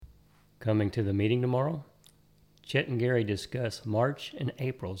Coming to the meeting tomorrow, Chet and Gary discuss March and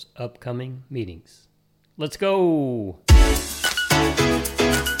April's upcoming meetings. Let's go!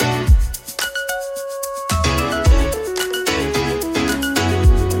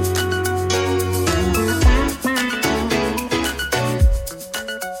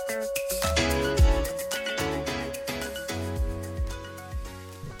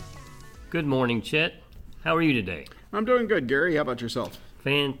 Good morning, Chet. How are you today? I'm doing good, Gary. How about yourself?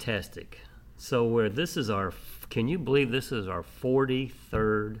 Fantastic. So this is can you believe this is our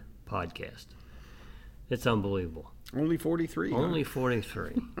 43rd podcast? It's unbelievable. Only 43? Only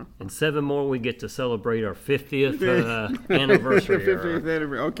 43. And 7 more we get to celebrate our 50th anniversary. 50th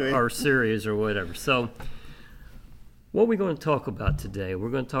anniversary, okay. Our series or whatever. So what are we going to talk about today? We're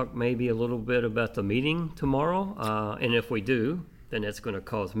going to talk maybe a little bit about the meeting tomorrow. And if we do, then that's going to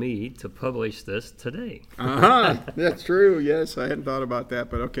cause me to publish this today. That's true. Yes, I hadn't thought about that,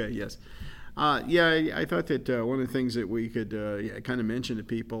 but okay, yes. I thought that one of the things that we could kind of mention to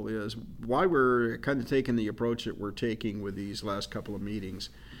people is why we're kind of taking the approach that we're taking with these last couple of meetings.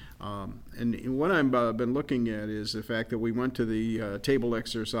 And what I've been looking at is the fact that we went to the table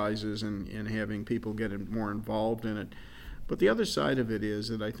exercises and having people get more involved in it. But the other side of it is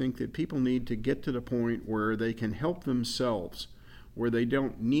that I think that people need to get to the point where they can help themselves, where they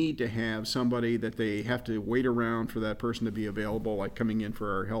don't need to have somebody that they have to wait around for that person to be available, like coming in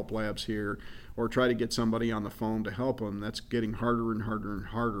for our help labs here, or try to get somebody on the phone to help them. That's getting harder and harder and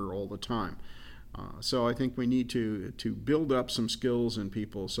harder all the time. So I think we need to build up some skills in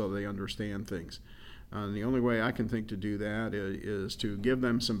people so they understand things. And the only way I can think to do that is to give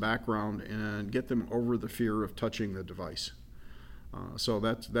them some background and get them over the fear of touching the device. So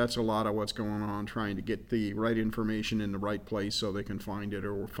that's a lot of what's going on, trying to get the right information in the right place so they can find it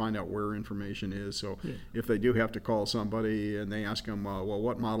or find out where information is. So if they do have to call somebody and they ask them, well,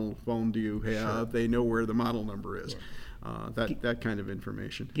 what model phone do you have? Sure. They know where the model number is. Yeah. That kind of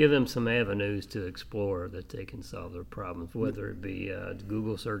information. Give them some avenues to explore that they can solve their problems, whether it be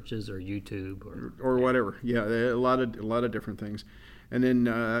Google searches or YouTube or whatever. Yeah, a lot of different things. And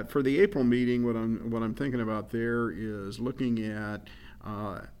then for the April meeting, what I'm thinking about there is looking at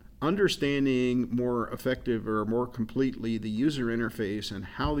understanding more effective or more completely the user interface and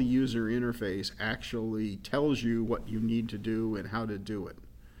how the user interface actually tells you what you need to do and how to do it.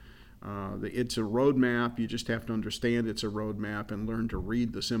 It's a roadmap. You just have to understand it's a roadmap and learn to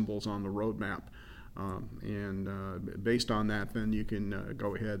read the symbols on the roadmap. And based on that, then you can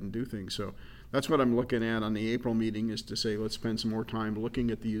go ahead and do things. So that's what I'm looking at on the April meeting, is to say let's spend some more time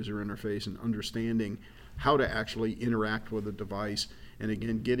looking at the user interface and understanding how to actually interact with the device. And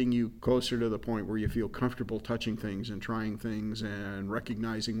again, getting you closer to the point where you feel comfortable touching things and trying things and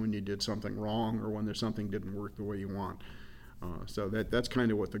recognizing when you did something wrong or when there's something didn't work the way you want. So that's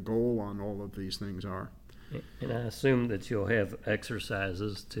kind of what the goal on all of these things are. And I assume that you'll have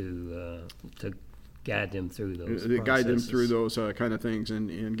exercises to guide them through those processes. Guide them through those kind of things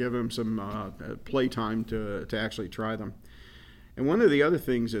and give them some play time to actually try them. And one of the other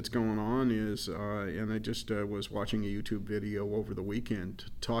things that's going on is, and I just was watching a YouTube video over the weekend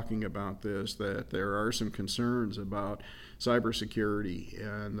talking about this, that there are some concerns about cybersecurity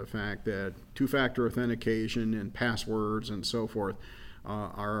and the fact that two-factor authentication and passwords and so forth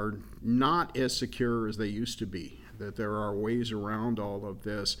are not as secure as they used to be, that there are ways around all of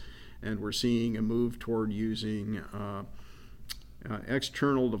this. And we're seeing a move toward using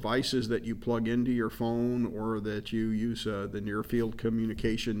external devices that you plug into your phone, or that you use the near-field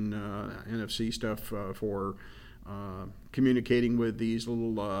communication NFC stuff for communicating with these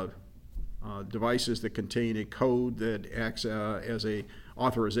little devices that contain a code that acts as a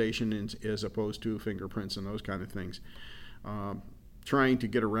authorization as opposed to fingerprints and those kind of things. Trying to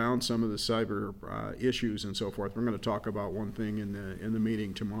get around some of the cyber issues and so forth. We're going to talk about one thing in the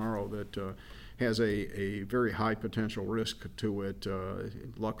meeting tomorrow that has a very high potential risk to it.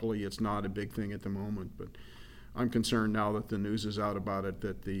 Luckily, it's not a big thing at the moment, but I'm concerned now that the news is out about it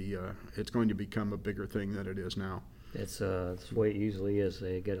that it's going to become a bigger thing than it is now. That's the way it usually is.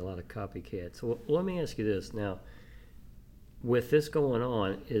 They get a lot of copycats. So let me ask you this now. With this going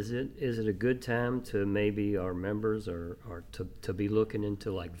on, is it a good time to maybe our members or to be looking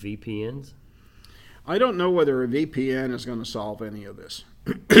into like VPNs? I don't know whether a VPN is going to solve any of this.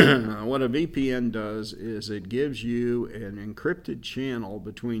 What a VPN does is it gives you an encrypted channel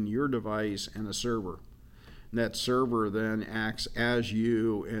between your device and a server. That server then acts as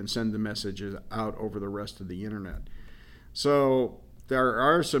you and sends the messages out over the rest of the internet. So there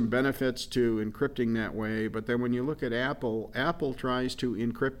are some benefits to encrypting that way, but then when you look at Apple tries to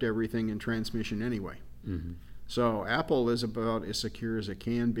encrypt everything in transmission anyway. Mm-hmm. So Apple is about as secure as it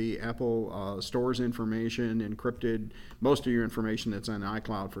can be. Apple stores information encrypted. Most of your information that's on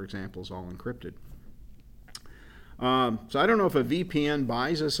iCloud, for example, is all encrypted. So I don't know if a VPN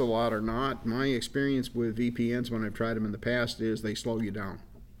buys us a lot or not. My experience with VPNs when I've tried them in the past is they slow you down.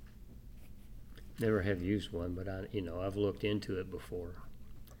 Never have used one, but I've looked into it before.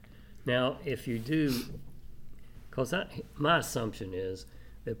 Now, if you do, because my assumption is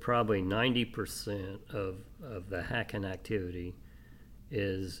that probably 90% of the hacking activity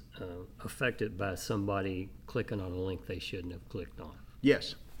is affected by somebody clicking on a link they shouldn't have clicked on.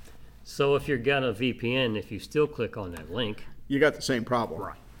 Yes. So if you've got a VPN, if you still click on that link, you got the same problem.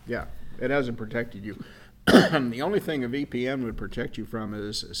 Right. Yeah, it hasn't protected you. The only thing a VPN would protect you from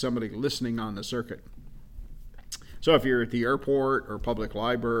is somebody listening on the circuit. So if you're at the airport or public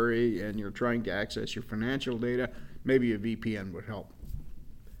library and you're trying to access your financial data, maybe a VPN would help.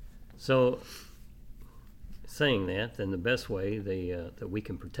 So saying that, then the best way that we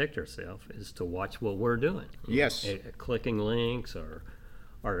can protect ourselves is to watch what we're doing. Yes. Clicking links or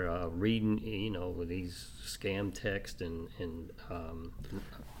reading, these scam text and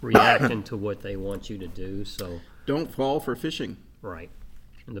reacting to what they want you to do. So don't fall for phishing. Right.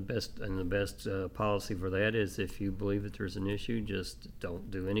 And the best policy for that is if you believe that there's an issue, just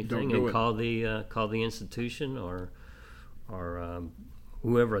don't do anything and call the institution or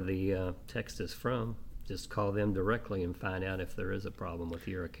whoever the text is from. Just call them directly and find out if there is a problem with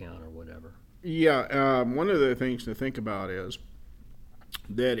your account or whatever. Yeah, one of the things to think about is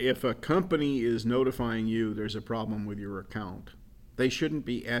that if a company is notifying you there's a problem with your account, they shouldn't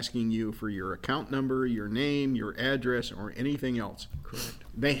be asking you for your account number, your name, your address, or anything else. Correct.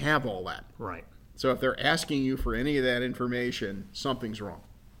 They have all that. Right. So if they're asking you for any of that information, something's wrong.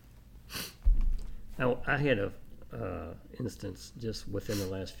 Now, I had a instance just within the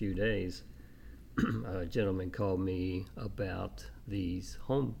last few days. A gentleman called me about these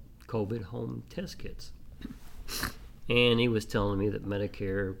COVID home test kits. And he was telling me that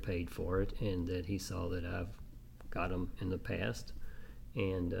Medicare paid for it and that he saw that I've got them in the past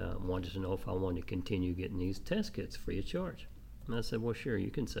and wanted to know if I wanted to continue getting these test kits free of charge. And I said, well, sure,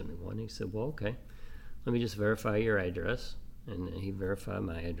 you can send me one. He said, well, okay, let me just verify your address. And he verified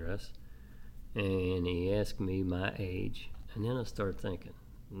my address. And he asked me my age. And then I started thinking,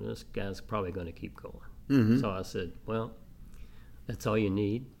 this guy's probably going to keep going. Mm-hmm. So I said, well, that's all you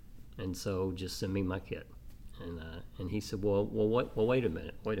need. And so just send me my kit. And he said, well, wait a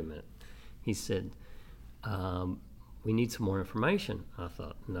minute. He said, we need some more information. I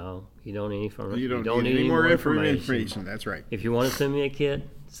thought, no, you don't need any more information. That's right. If you want to send me a kit,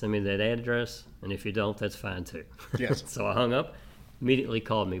 send me that address, and if you don't, that's fine too. Yes. So I hung up, immediately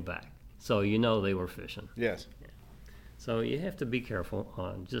called me back. So they were phishing. Yes. Yeah. So you have to be careful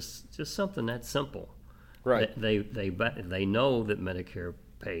on just something that simple. Right. They know that Medicare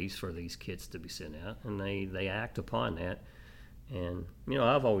pays for these kits to be sent out, and they act upon that. And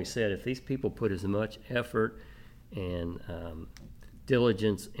I've always said if these people put as much effort and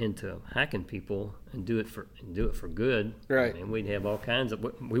diligence into hacking people and do it for good, right? I mean, we'd have all kinds of.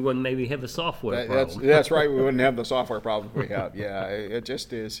 We wouldn't maybe have the software problem. That's right. We wouldn't have the software problems we have. Yeah, it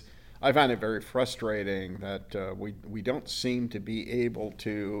just is. I find it very frustrating that we don't seem to be able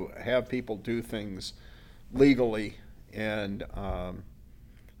to have people do things legally and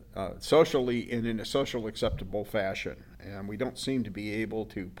socially and in a social acceptable fashion, and we don't seem to be able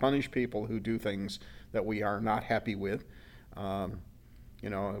to punish people who do things that we are not happy with.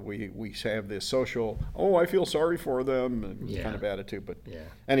 We have this social, I feel sorry for them kind of attitude, but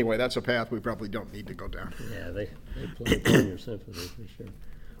anyway, that's a path we probably don't need to go down. Yeah, they play upon your sympathy for sure.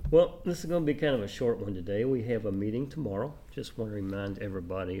 Well, this is going to be kind of a short one today. We have a meeting tomorrow. Just want to remind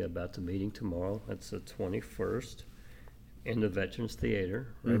everybody about the meeting tomorrow. That's the 21st in the Veterans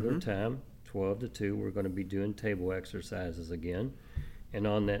Theater, regular time, 12 to 2. We're going to be doing table exercises again. And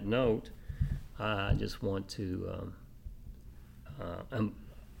on that note, I just want to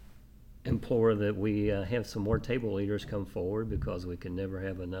implore that we have some more table leaders come forward because we can never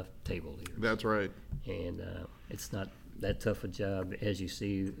have enough table leaders. That's right. And it's not that tough a job. As you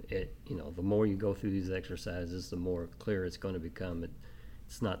see, the more you go through these exercises, the more clear it's going to become.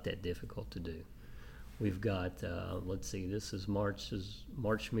 It's not that difficult to do. We've got, this is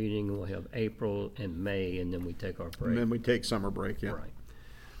March meeting. We'll have April and May, and then we take our break. And then we take summer break, yeah. Right.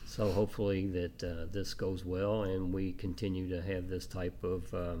 So hopefully that this goes well, and we continue to have this type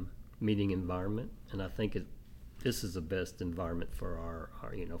of meeting environment. And I think this is the best environment for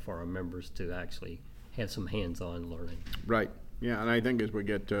our members to actually have some hands-on learning. Right. Yeah, and I think as we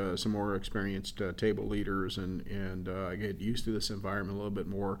get some more experienced table leaders and get used to this environment a little bit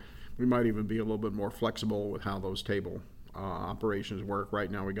more, we might even be a little bit more flexible with how those table operations work.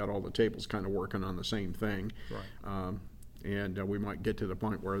 Right now we got all the tables kind of working on the same thing. Right. And we might get to the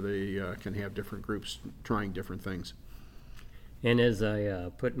point where they can have different groups trying different things. And as I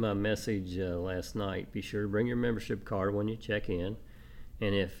put my message last night, be sure to bring your membership card when you check in.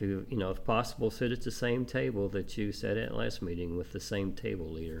 And if if possible, sit at the same table that you sat at last meeting with the same table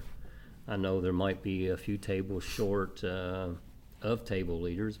leader. I know there might be a few tables short of table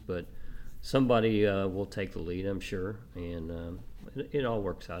leaders, but somebody will take the lead, I'm sure, and it all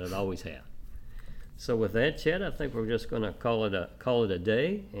works out. It always has. So with that, Chet, I think we're just going to call it a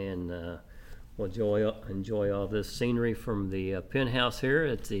day, and we'll enjoy all this scenery from the penthouse here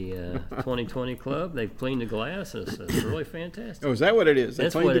at the 2020 Club. They've cleaned the glass. It's really fantastic. Oh, is that what it is? They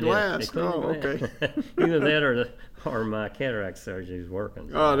That's cleaned what the it glass. is. They cleaned the glass. Okay. Either that or my cataract surgery is working.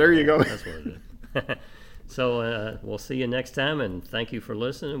 Oh, there you go. That's what it is. So we'll see you next time, and thank you for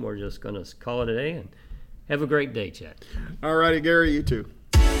listening. We're just going to call it a day, and have a great day, Chet. All righty, Gary, you too.